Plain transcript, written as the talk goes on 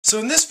So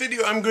in this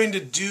video I'm going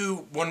to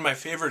do one of my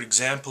favorite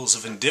examples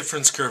of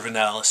indifference curve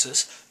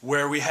analysis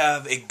where we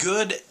have a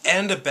good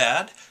and a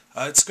bad.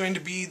 It's going to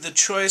be the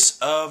choice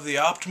of the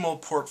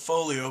optimal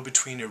portfolio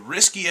between a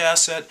risky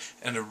asset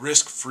and a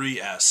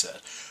risk-free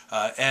asset.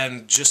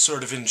 And just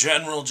sort of in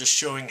general, just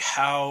showing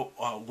how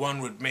one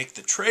would make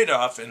the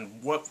trade-off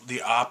and what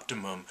the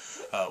optimum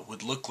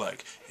would look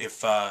like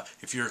if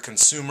you're a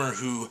consumer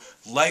who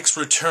likes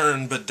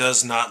return but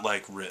does not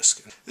like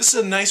risk. This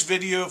is a nice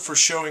video for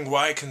showing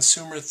why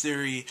consumer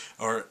theory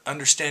or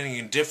understanding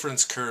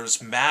indifference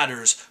curves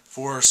matters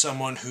for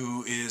someone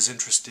who is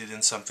interested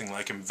in something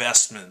like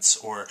investments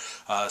or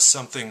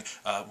something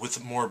with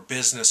a more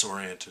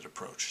business-oriented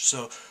approach.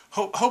 So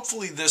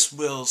hopefully this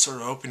will sort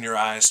of open your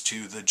eyes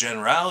to the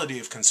generality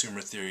of consumer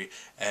theory,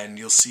 and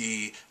you'll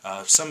see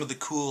some of the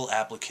cool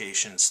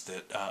applications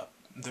that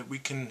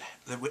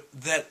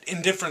that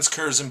indifference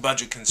curves and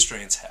budget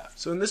constraints have.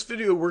 So in this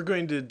video we're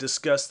going to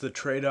discuss the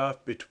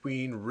trade-off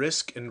between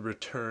risk and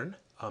return.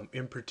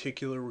 In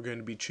particular, we're going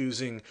to be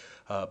choosing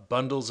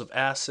bundles of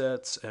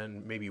assets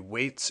and maybe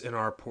weights in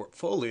our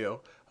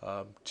portfolio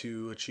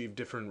to achieve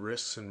different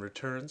risks and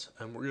returns.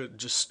 And we're going to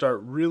just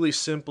start really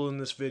simple in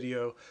this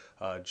video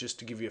just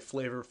to give you a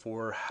flavor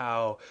for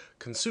how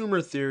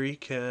consumer theory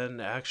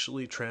can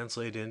actually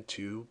translate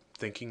into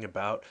thinking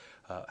about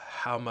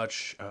how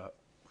much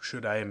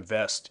should I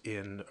invest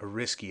in a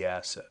risky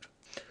asset.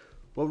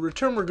 Well,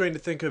 return we're going to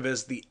think of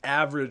as the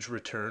average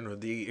return or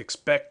the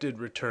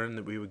expected return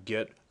that we would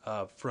get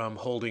from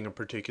holding a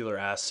particular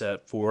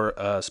asset for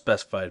a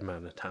specified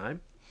amount of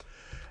time.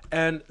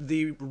 And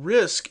the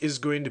risk is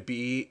going to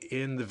be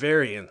in the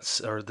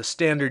variance or the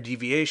standard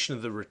deviation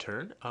of the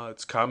return.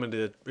 It's common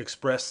to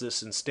express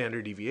this in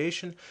standard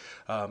deviation.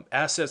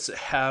 Assets that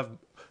have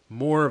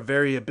more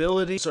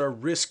variability are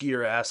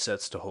riskier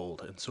assets to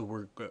hold. And so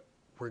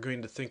we're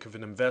going to think of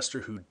an investor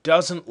who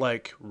doesn't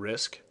like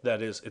risk,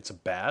 that is, it's a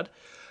bad,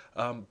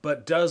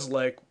 but does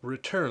like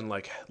return,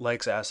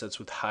 likes assets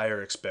with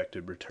higher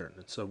expected return.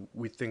 And so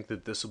we think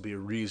that this will be a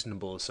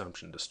reasonable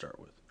assumption to start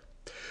with.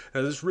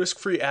 Now, this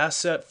risk-free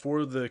asset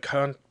for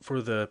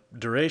the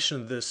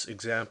duration of this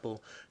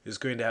example is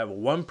going to have a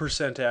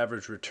 1%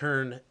 average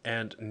return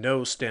and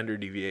no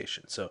standard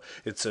deviation. So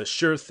it's a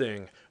sure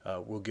thing.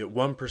 We'll get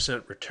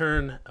 1%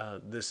 return.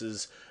 This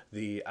is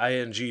the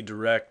ING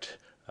Direct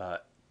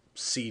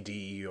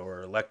CD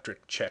or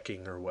electric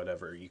checking or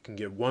whatever. You can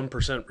get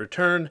 1%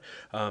 return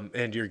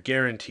and you're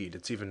guaranteed.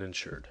 It's even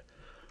insured.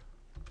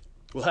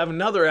 We'll have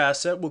another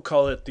asset, we'll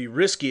call it the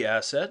risky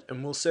asset,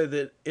 and we'll say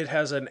that it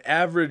has an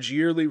average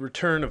yearly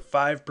return of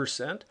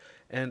 5%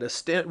 and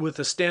with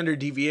a standard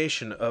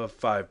deviation of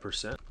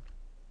 5%.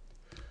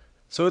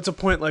 So it's a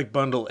point like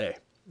bundle A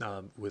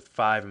with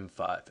 5 and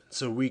 5.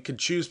 So we could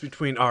choose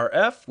between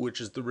RF, which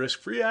is the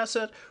risk-free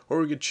asset, or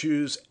we could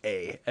choose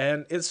A.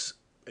 And it's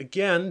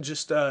again,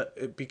 just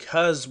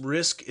because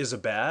risk is a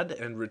bad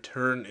and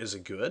return is a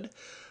good,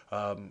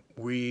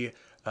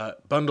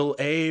 bundle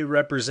A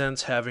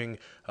represents having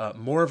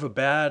more of a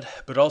bad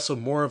but also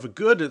more of a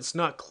good. It's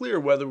not clear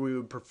whether we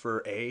would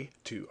prefer A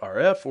to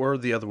RF or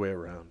the other way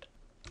around.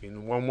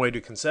 And one way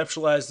to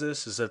conceptualize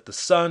this is that the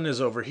sun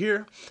is over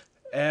here,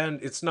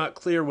 and it's not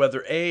clear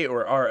whether A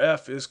or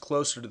RF is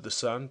closer to the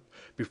sun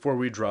before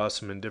we draw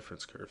some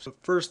indifference curves. So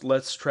first,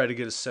 let's try to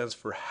get a sense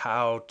for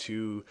how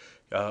to,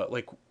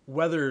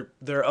 whether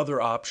there are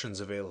other options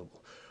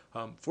available.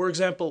 For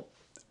example,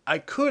 I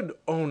could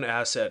own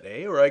asset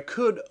A, or I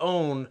could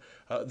own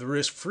the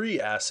risk-free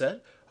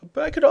asset,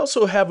 but I could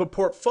also have a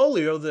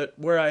portfolio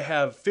where I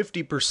have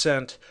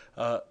 50%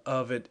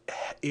 of it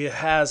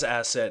has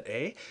asset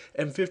A,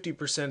 and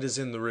 50% is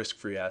in the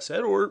risk-free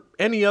asset, or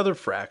any other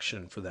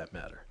fraction for that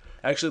matter.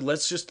 Actually,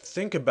 let's just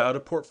think about a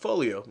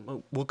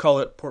portfolio. We'll call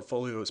it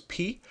portfolio as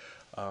P.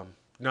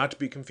 Not to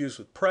be confused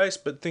with price,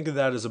 but think of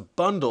that as a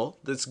bundle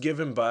that's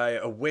given by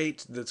a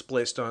weight that's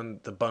placed on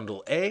the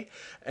bundle A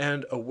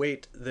and a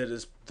weight that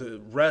is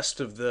the rest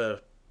of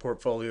the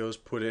portfolios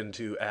put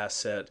into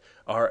asset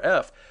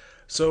RF.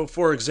 So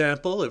for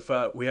example, if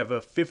we have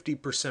a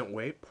 50%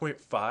 weight,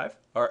 0.5,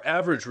 our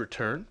average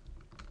return,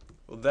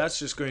 well, that's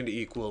just going to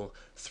equal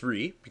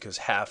 3 because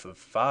half of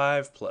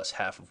 5 plus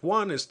half of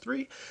 1 is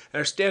 3. And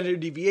our standard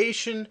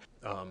deviation,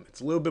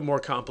 it's a little bit more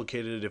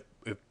complicated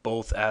if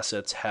both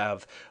assets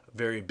have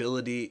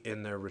variability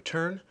in their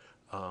return.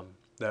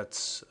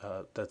 That's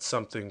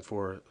something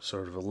for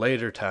sort of a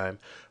later time.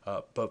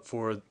 But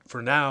for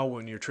now,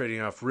 when you're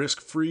trading off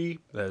risk-free,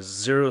 that's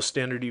 0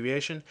 standard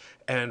deviation,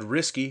 and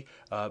risky,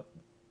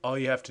 all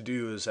you have to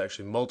do is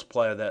actually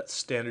multiply that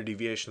standard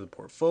deviation of the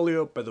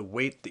portfolio by the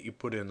weight that you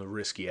put in the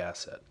risky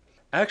asset.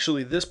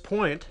 Actually, this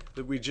point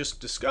that we just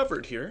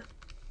discovered here,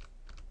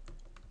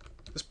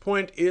 this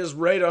point is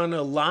right on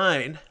a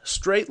line,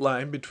 straight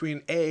line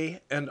between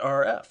A and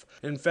RF.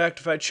 In fact,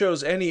 if I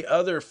chose any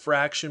other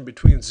fraction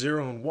between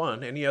 0 and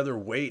 1, any other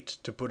weight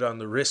to put on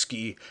the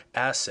risky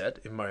asset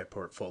in my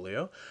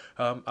portfolio,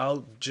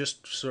 I'll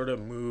just sort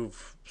of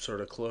move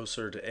sort of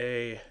closer to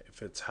A.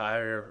 if it's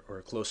higher,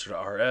 or closer to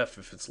RF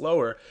if it's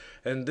lower.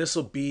 And this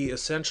will be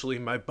essentially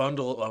my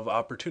bundle of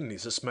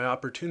opportunities. This is my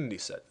opportunity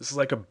set. This is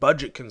like a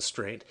budget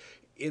constraint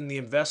in the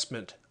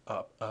investment,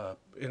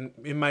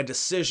 in my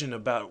decision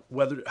about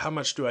how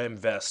much do I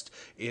invest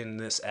in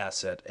this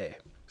asset A.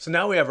 So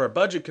now we have our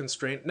budget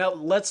constraint. Now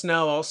let's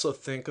also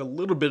think a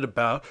little bit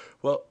about,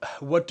 well,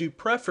 what do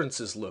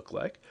preferences look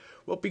like?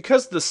 Well,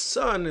 because the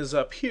sun is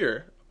up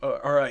here,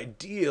 our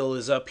ideal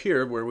is up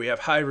here where we have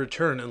high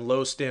return and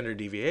low standard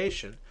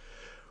deviation,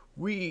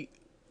 we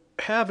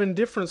have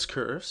indifference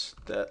curves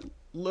that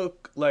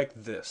look like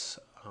this,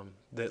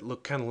 that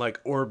look kind of like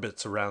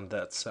orbits around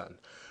that sun.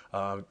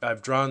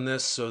 I've drawn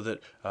this so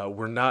that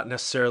we're not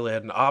necessarily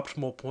at an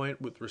optimal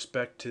point with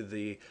respect to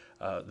the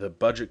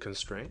budget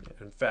constraint.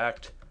 In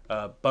fact,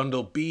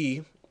 bundle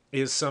B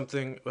is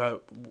something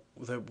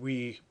that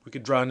we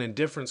could draw an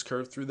indifference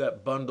curve through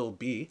that bundle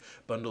B,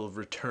 bundle of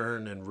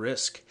return and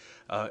risk.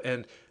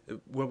 And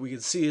what we can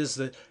see is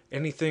that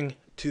anything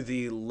to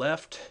the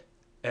left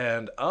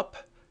and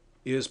up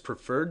is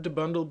preferred to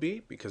bundle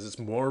B because it's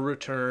more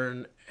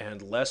return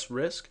and less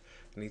risk.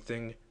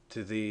 Anything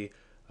to the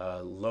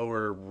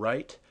lower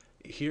right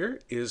here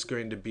is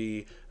going to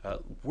be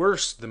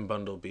worse than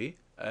bundle B,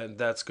 and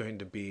that's going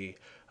to be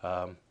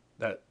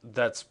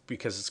that's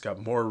because it's got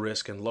more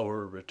risk and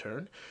lower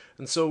return.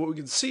 And so what we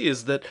can see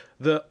is that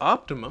the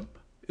optimum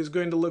is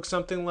going to look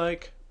something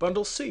like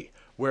bundle C,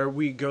 where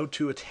we go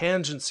to a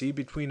tangency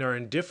between our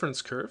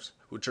indifference curves,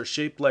 which are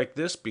shaped like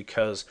this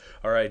because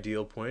our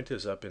ideal point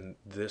is up in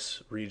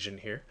this region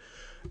here.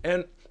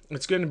 And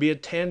it's going to be a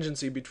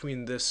tangency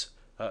between this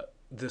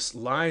this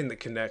line that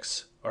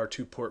connects our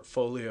two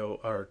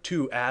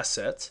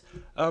assets,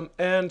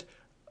 and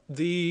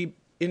the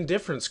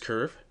indifference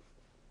curve.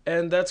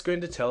 And that's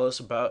going to tell us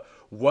about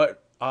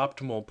what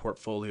optimal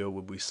portfolio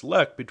would we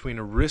select between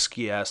a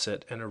risky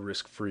asset and a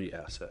risk-free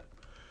asset.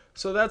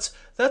 So that's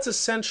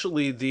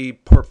essentially the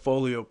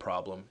portfolio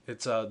problem.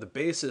 It's the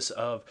basis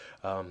of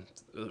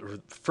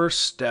the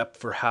first step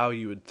for how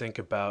you would think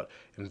about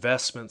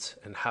investments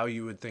and how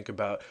you would think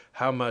about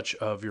how much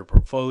of your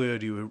portfolio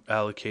do you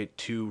allocate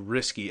to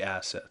risky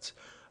assets.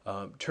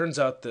 Turns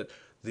out that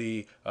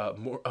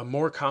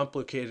more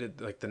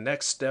complicated, like the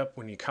next step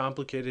when you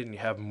complicate it and you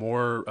have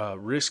more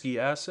risky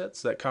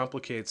assets, that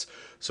complicates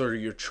sort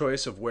of your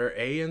choice of where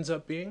A ends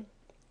up being.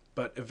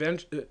 But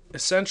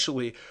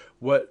essentially,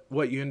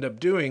 what you end up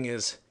doing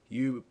is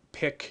you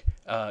pick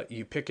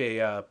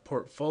a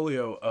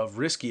portfolio of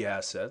risky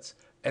assets,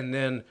 and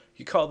then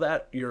you call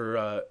that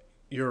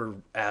your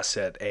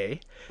asset A,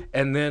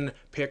 and then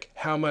pick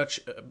how much,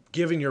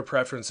 given your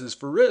preferences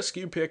for risk,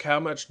 you pick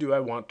how much do I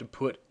want to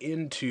put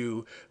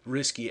into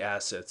risky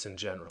assets in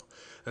general.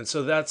 And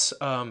so that's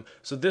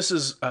so this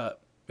is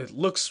it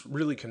looks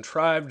really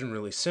contrived and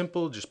really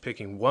simple, just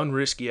picking one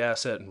risky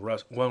asset and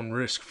one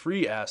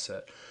risk-free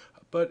asset,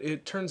 but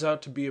it turns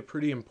out to be a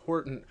pretty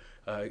important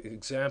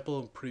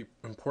example, pretty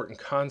important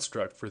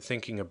construct for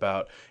thinking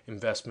about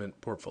investment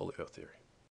portfolio theory.